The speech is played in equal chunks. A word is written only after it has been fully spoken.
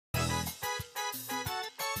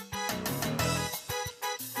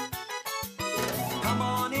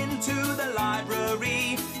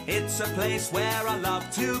a place where I love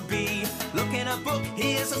to be. Look in a book,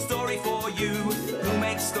 here's a story for you. Who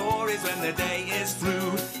makes stories when the day is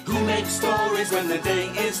through? Who makes stories when the day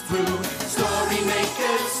is through? Story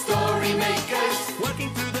makers, working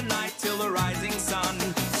through the night till the rising sun.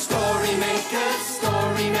 Story makers,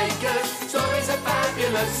 stories are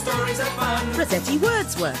fabulous, stories are fun. Rossetti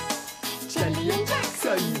Wordsworth. Jelly and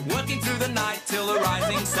Jackson. Working through the night till the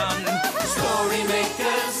rising sun. Story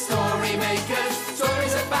makers,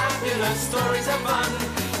 stories are fabulous, stories are fun.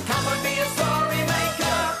 Come and be a story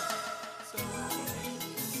maker.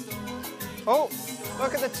 Oh,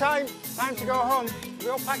 look at the time. Time to go home. We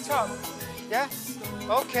all packed up? Yeah?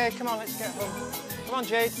 Okay, come on, let's get home. Come on,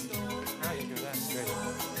 Jade. Now you go, that's good.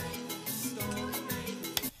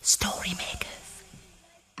 Story makers.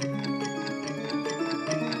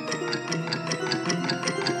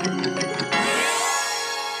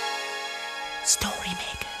 Story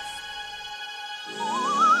makers.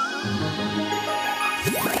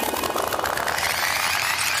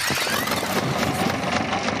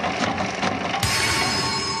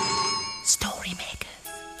 Story makers.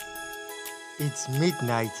 It's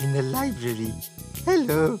midnight in the library.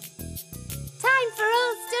 Hello. Time for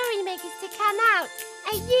all story makers to come out.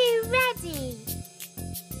 Are you ready?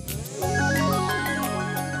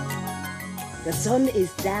 The sun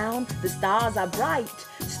is down, the stars are bright.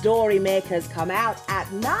 Story makers come out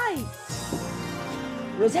at night.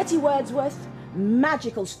 Rossetti Wordsworth,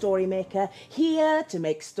 magical story maker, here to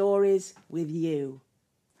make stories with you.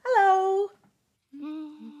 Hello.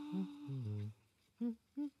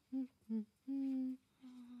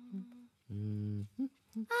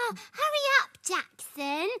 Oh, hurry up,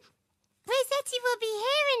 Jackson. Rossetti will be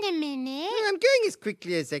here in a minute. Well, I'm going as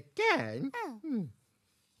quickly as I can. Oh.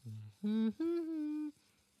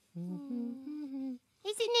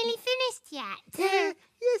 Is it nearly finished yet?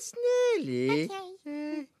 Yes, nearly.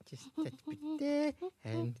 Okay. Just that bit there.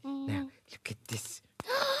 And now, look at this.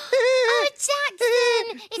 Oh, Jackson!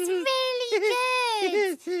 It's really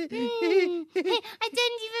good! I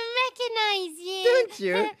don't even recognise you. Don't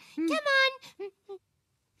you? Come on.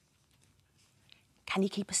 Can you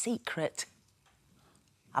keep a secret?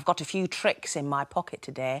 I've got a few tricks in my pocket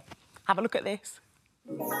today. Have a look at this.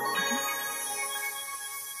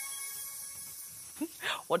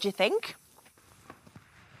 What do you think?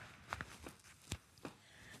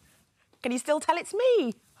 Can you still tell it's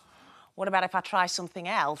me? What about if I try something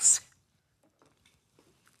else?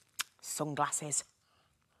 Sunglasses.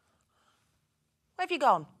 Where have you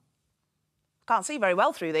gone? Can't see very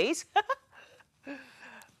well through these.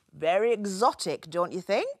 Very exotic, don't you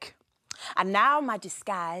think? And now my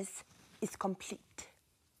disguise is complete.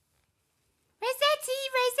 Rossetti,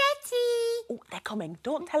 Rossetti! Oh, they're coming.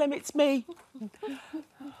 Don't tell them it's me.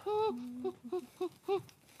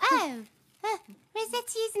 Oh,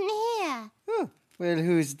 Rossetti isn't here. Oh, well,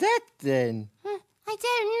 who's that then? I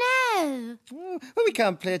don't know. Oh, well, we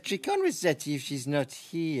can't play a trick on Rossetti if she's not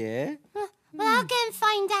here. Well, I'll go and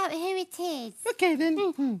find out who it is. OK,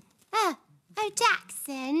 then. Oh,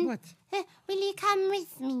 Jackson. What? Will you come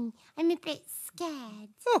with me? I'm a bit scared.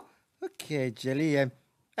 Oh, OK, Jelly.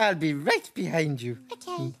 I'll be right behind you.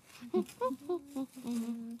 OK.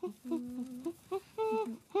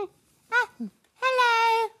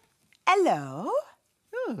 Hello. Hello.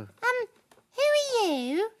 Oh. Who are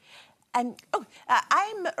you?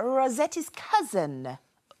 I'm Rosetti's cousin.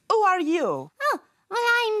 Who are you? Oh, well,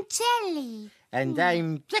 I'm Jelly. And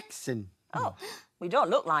I'm Jackson. Oh, we don't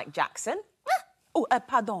look like Jackson. Oh,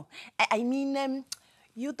 pardon. I mean,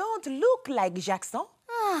 you don't look like Jackson.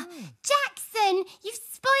 Oh, Jackson, you've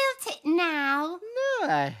spoilt it now. No,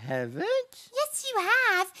 I haven't. Yes, you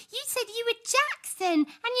have. You said you were Jackson, and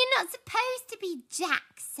you're not supposed to be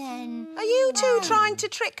Jackson. Are you two trying to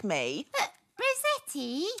trick me?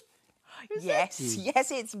 Rossetti? Yes,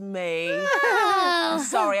 it's me. Oh. I'm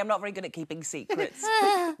sorry, I'm not very good at keeping secrets.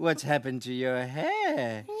 What's happened to your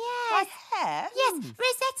hair? My hair? Yes,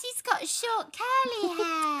 Rossetti's got short curly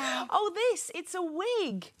hair. Oh, it's a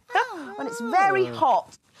wig. And it's very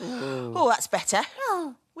hot. Oh, that's better.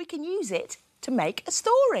 Oh. We can use it to make a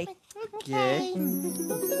story. Okay.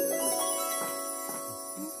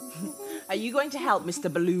 Are you going to help Mr.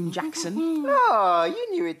 Balloon Jackson? Oh,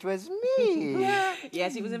 you knew it was me.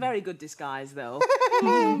 Yes, it was a very good disguise, though.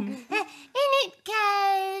 In it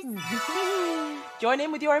goes. Join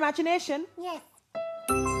in with your imagination. Yes.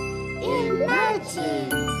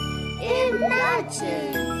 Imagine,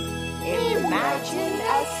 imagine, imagine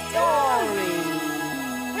a story.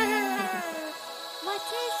 What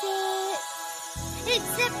is it?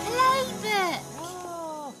 It's a playbook.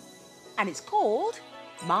 Oh. And it's called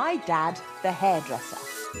My Dad the Hairdresser.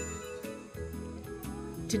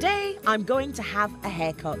 Today, I'm going to have a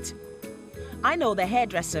haircut. I know the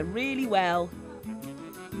hairdresser really well.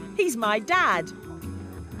 He's my dad.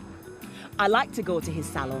 I like to go to his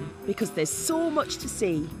salon because there's so much to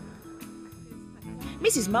see.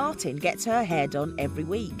 Mrs. Martin gets her hair done every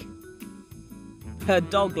week. Her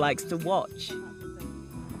dog likes to watch.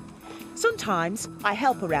 Sometimes I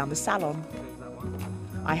help around the salon.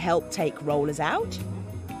 I help take rollers out.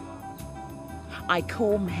 I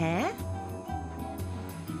comb hair.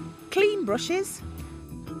 Clean brushes.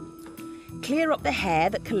 Clear up the hair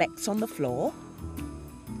that collects on the floor.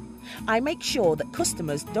 I make sure that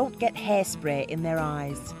customers don't get hairspray in their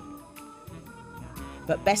eyes.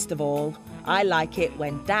 But best of all, I like it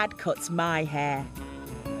when Dad cuts my hair.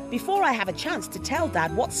 Before I have a chance to tell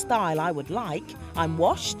Dad what style I would like, I'm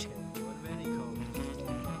washed,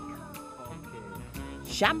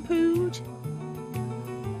 shampooed,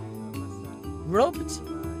 rubbed,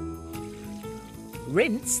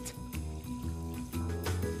 rinsed,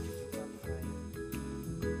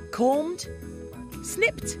 combed,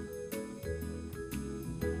 snipped,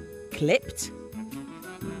 clipped,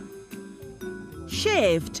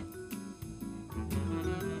 shaved,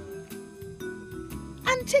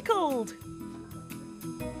 and tickled.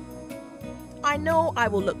 I know I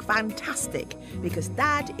will look fantastic because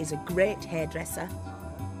Dad is a great hairdresser.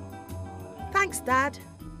 Thanks, Dad.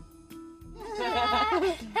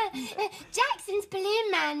 Jackson's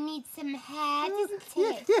balloon man needs some hair, doesn't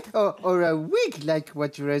it? Yeah. Or a wig like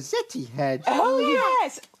what Rossetti had. Oh,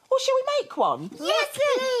 yes. Well, shall we make one? Yes,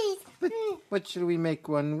 please. But what shall we make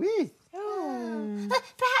one with?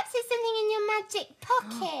 Perhaps there's something in your magic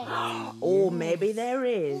pocket. Oh, maybe there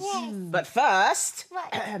is. Yes. But first,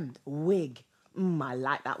 What? wig. I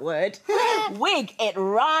like that word. Wig, it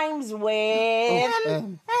rhymes with...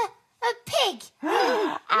 A pig.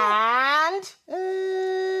 and...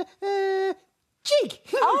 Jig.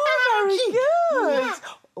 Oh, very good. Yeah.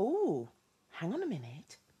 Oh, hang on a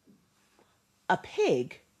minute. A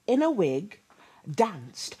pig in a wig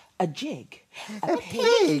danced a jig. A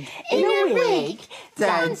Pig in a wig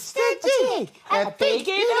danced a jig. A pig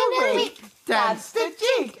in a wig danced a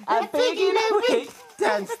jig. A pig in a wig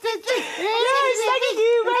danced a jig. Yes, thank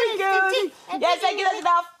you. Very good. Yes, thank you. That's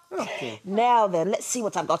enough. Okay. Now then, let's see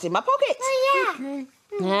what I've got in my pocket. Oh, yeah.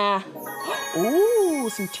 Yeah. Ooh,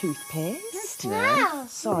 some toothpaste. Wow.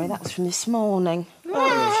 Sorry, that was from this morning.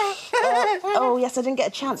 Oh, yes, I didn't get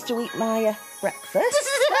a chance to eat my breakfast.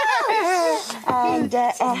 And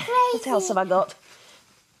what else have I got?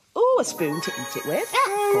 Oh, a spoon to eat it with, of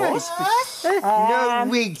course. No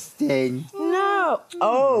wigs then. No.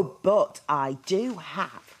 Oh, but I do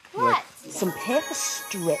have What? some paper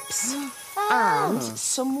strips and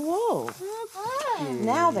some wool. Oh.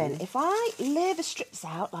 Now then, if I lay the strips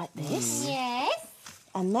out like this, Yes.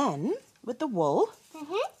 and then with the wool,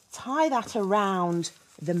 tie that around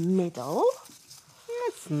the middle.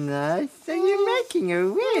 That's nice. So you're making a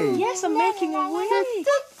wig. Yes, I'm making a wig.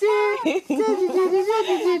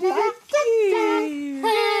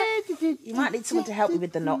 You might need someone to help you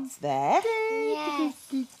with the knots there. Yes.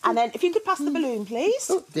 And then if you could pass the balloon, please.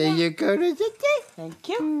 There you go, Rossetti. Thank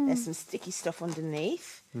you. There's some sticky stuff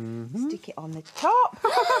underneath. Stick it on the top.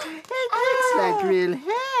 It looks like real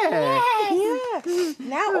hair. Yeah.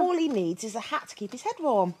 Now all he needs is a hat to keep his head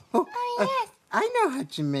warm. Oh, yes. I know how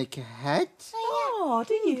to make a hat. Oh,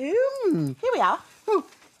 do you? Here we are. Oh,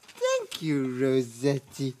 thank you,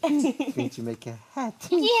 Rossetti. Going to make a hat.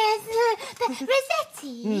 Yes.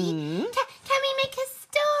 Rossetti, can we make a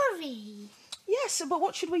story? Yes, but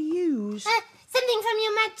what should we use? Something from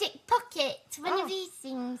your magic pocket. One of these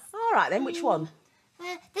things. All right then, which one?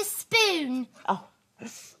 The spoon. Oh,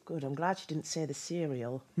 good. I'm glad you didn't say the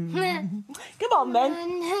cereal. Come on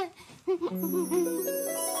then.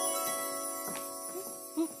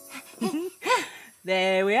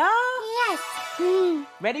 There we are. Yes.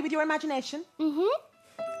 Ready with your imagination?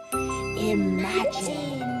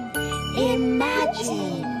 Imagine.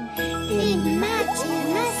 Imagine.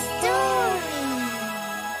 Imagine a story.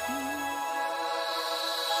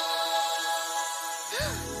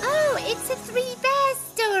 Oh, it's a three-bear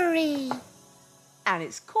story. And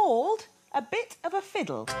it's called A Bit of a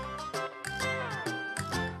Fiddle.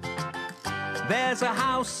 There's a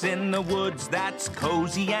house in the woods that's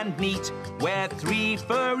cozy and neat, where three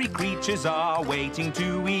furry creatures are waiting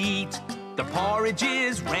to eat. The porridge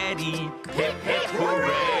is ready, hip hip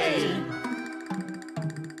hooray!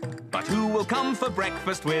 But who will come for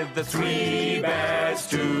breakfast with the three bears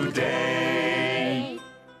today?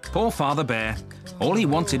 Poor Father Bear. All he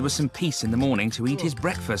wanted was some peace in the morning to eat his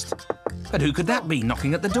breakfast. But who could that be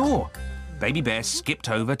knocking at the door? Baby Bear skipped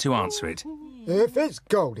over to answer it. If it's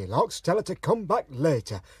Goldilocks, tell her to come back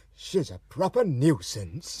later. She's a proper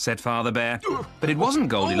nuisance, said Father Bear. But it wasn't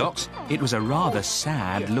Goldilocks. It was a rather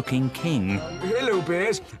sad-looking king. Hello,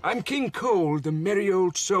 Bears. I'm King Cole, the merry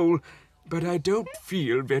old soul, but I don't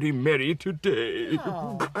feel very merry today.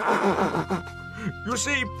 You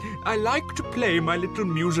see, I like to play my little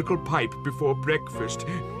musical pipe before breakfast,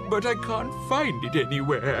 but I can't find it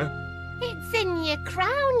anywhere. It's in your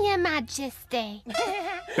crown, Your Majesty.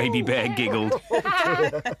 Baby Bear giggled.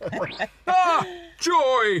 Ah,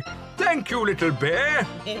 joy! Thank you, little bear.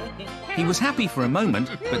 He was happy for a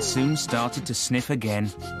moment, but soon started to sniff again.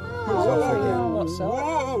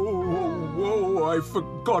 Whoa, I've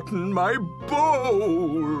forgotten my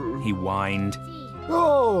bowl. He whined.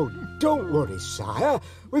 Oh, don't worry, sire.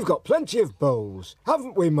 We've got plenty of bowls,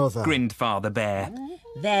 haven't we, Mother? Grinned Father Bear.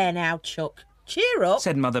 There now, Chuck. Cheer up.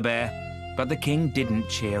 Said Mother Bear. But the king didn't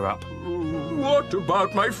cheer up. What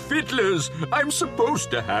about my fiddlers? I'm supposed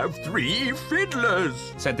to have 3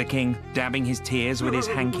 fiddlers, said the king, dabbing his tears with his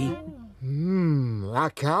hanky. I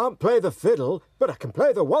can't play the fiddle, but I can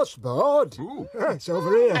play the washboard. It's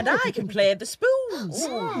over here. And I can play the spoons.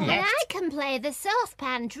 And I can play the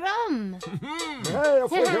saucepan drum. Hey,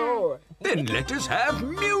 off we go. Then let us have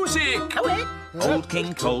music. Old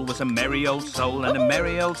King Cole was a merry old soul, and a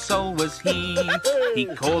merry old soul was he. He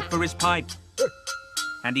called for his pipe,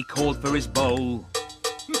 and he called for his bowl,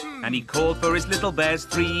 and he called for his little bears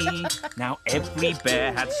 3. Now every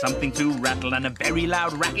bear had something to rattle, and a very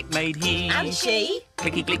loud racket made he. And she.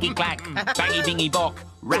 Clicky clicky clack, bangy bingy bock,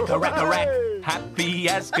 racka racka rack, happy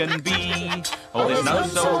as can be. Oh, there's none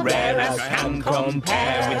so rare as can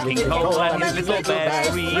compare with King Cole and his little bears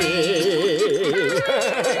 3.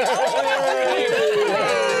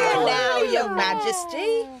 Now, Your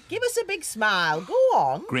Majesty, give us a big smile. Go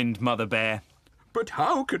on. Grinned Mother Bear. But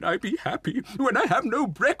how can I be happy when I have no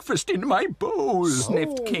breakfast in my bowl?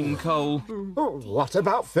 Sniffed King Cole. Oh, what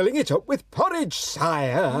about filling it up with porridge,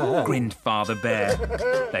 sire? Grinned Father Bear.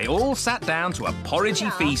 They all sat down to a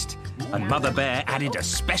porridgey feast, and Mother Bear added a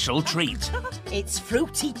special treat. It's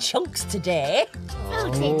fruity chunks today.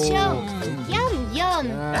 Fruity chunks. Yum, yum.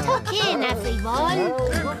 Tuck in, everyone.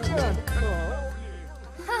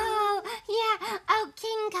 Oh, yeah. Oh,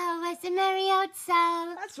 King Cole was a merry old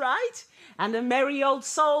soul. That's right. And a merry old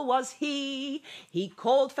soul was he. He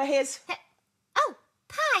called for his... Oh,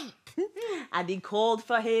 pipe. And he called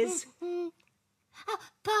for his... Oh,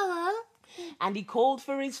 bowl. And he called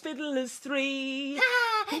for his fiddlers 3.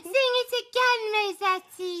 Sing it again,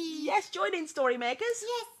 Rossetti. Yes, join in, story makers.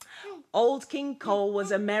 Yes. Old King Cole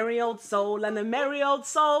was a merry old soul, and a merry old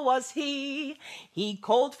soul was he. He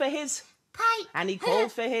called for his... Pipe. And he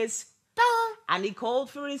called for his... Bowl. And he called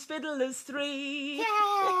for his fiddlers 3. Yeah.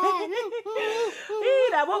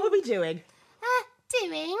 Now, what were we doing?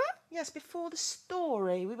 Doing? Yes, before the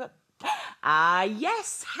story. We were... Ah,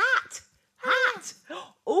 yes, hat. Hat.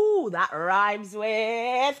 Oh, that rhymes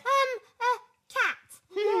with... Cat.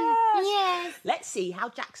 Yes. Yes. Let's see how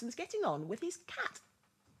Jackson's getting on with his cat.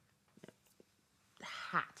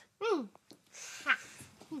 Hat. Hat.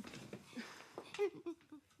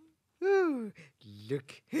 Ooh,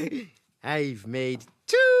 look, I've made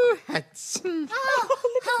 2 hats. Oh,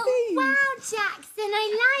 wow, Jackson,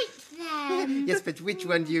 I like them. Yes, but which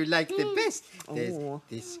one do you like the best? There's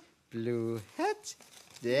this blue hat.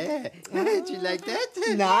 There. Do you like that?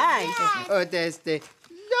 Nice. Oh, there's the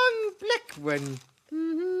long black one.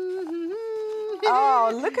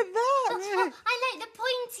 Oh, look at that. I like the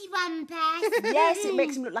pointy one best. Yes, it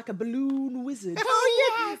makes him look like a balloon wizard. Oh,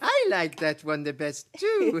 yeah, I like that one the best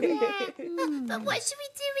too. But what should we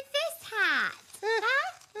do with this hat?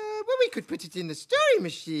 Well, we could put it in the story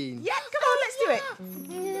machine. Yeah, come on, let's do it.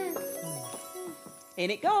 In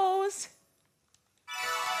it goes.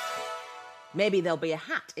 Maybe there'll be a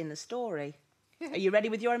hat in the story. Are you ready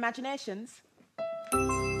with your imaginations?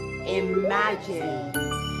 Imagine.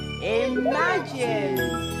 Imagine.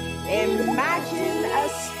 Imagine a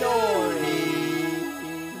story.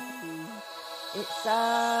 It's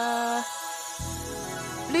a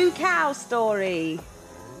blue cow story.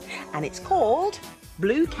 And it's called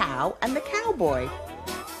Blue Cow and the Cowboy.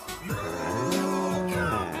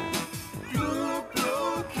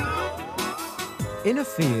 In a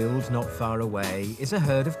field not far away is a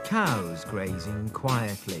herd of cows grazing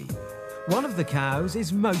quietly. One of the cows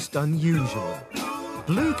is most unusual.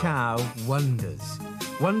 Blue Cow wonders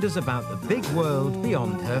about the big world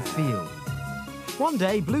beyond her field. One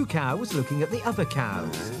day, Blue Cow was looking at the other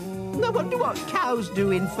cows. I wonder what cows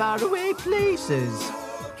do in faraway places.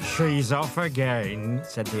 She's off again,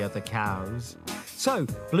 said the other cows. So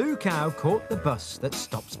Blue Cow caught the bus that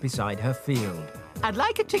stops beside her field. I'd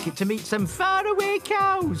like a ticket to meet some faraway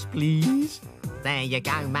cows, please. There you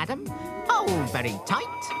go, madam. Hold very tight.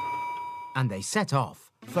 And they set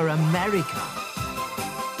off for America.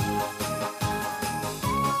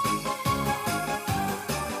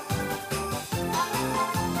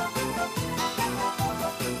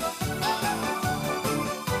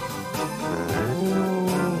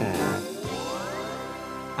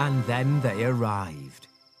 And then they arrived.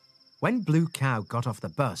 When Blue Cow got off the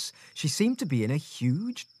bus, she seemed to be in a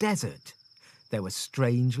huge desert. There were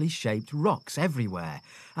strangely shaped rocks everywhere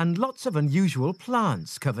and lots of unusual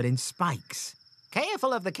plants covered in spikes.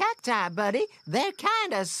 Careful of the cacti, buddy. They're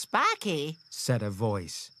kind of spiky, said a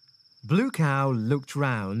voice. Blue Cow looked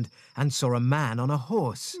round and saw a man on a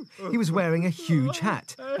horse. He was wearing a huge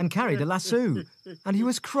hat and carried a lasso, and he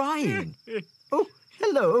was crying. Oh,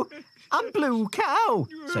 hello. I'm Blue Cow,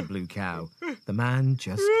 said Blue Cow. The man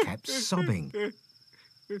just kept sobbing.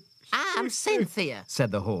 I'm Cynthia,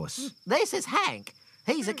 said the horse. This is Hank.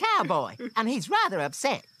 He's a cowboy, and he's rather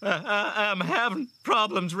upset. I'm having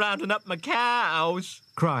problems rounding up my cows,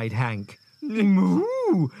 cried Hank.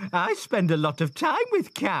 Moo! I spend a lot of time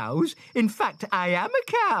with cows. In fact, I am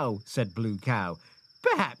a cow, said Blue Cow.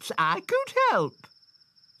 Perhaps I could help.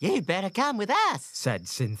 You'd better come with us, said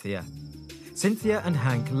Cynthia. Cynthia and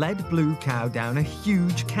Hank led Blue Cow down a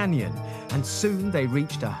huge canyon, and soon they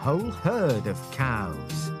reached a whole herd of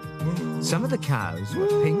cows. Some of the cows were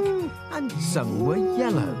pink and some were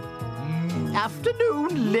yellow.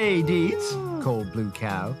 Afternoon, ladies, called Blue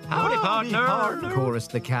Cow. Howdy, partner,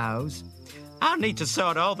 chorused the cows. I need to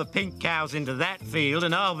sort all the pink cows into that field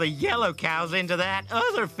and all the yellow cows into that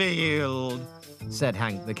other field, said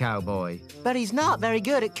Hank the cowboy. But he's not very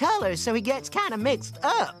good at colours, so he gets kind of mixed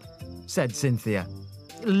up, said Cynthia.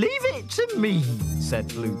 Leave it to me, said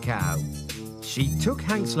Blue Cow. She took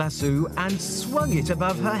Hank's lasso and swung it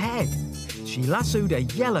above her head. She lassoed a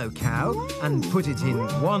yellow cow and put it in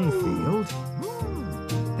one field.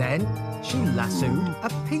 Then she lassoed a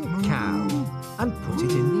pink cow and put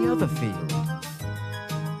it in the other field.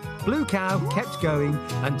 Blue Cow kept going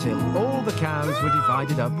until all the cows were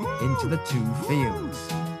divided up into the two fields.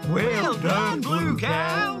 Well done, Blue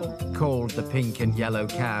Cow, called the pink and yellow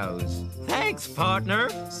cows. Thanks, partner,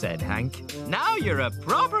 said Hank. Now you're a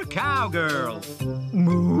proper cowgirl.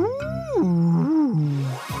 Moo!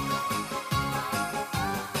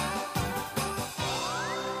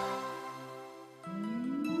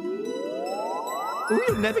 Oh,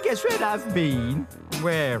 you'll never guess where I've been.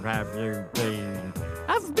 Where have you been?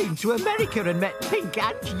 I've been to America and met pink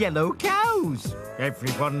and yellow cows.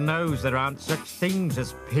 Everyone knows there aren't such things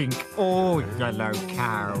as pink or yellow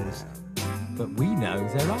cows. But we know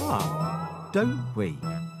there are, don't we?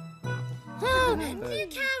 Oh, Blue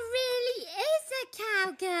Cow really is a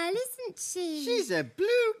cowgirl, isn't she? She's a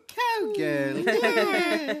blue cowgirl.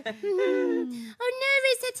 Yeah. Oh no,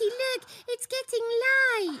 Rossetti, look, it's getting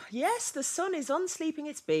light. Yes, the sun is unsleeping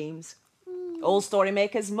its beams. All story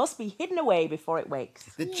makers must be hidden away before it wakes.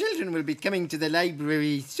 The children will be coming to the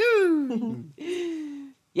library soon.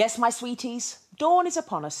 Yes, my sweeties, dawn is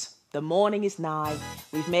upon us. The morning is nigh.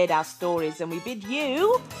 We've made our stories and we bid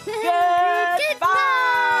you goodbye.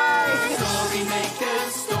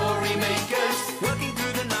 Story makers, working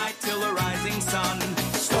through the night till the rising sun.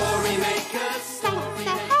 Story makers, Thanks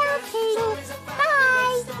for helping.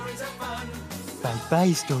 Bye.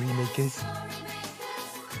 Bye-bye, story makers.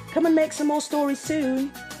 Come and make some more stories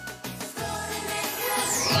soon.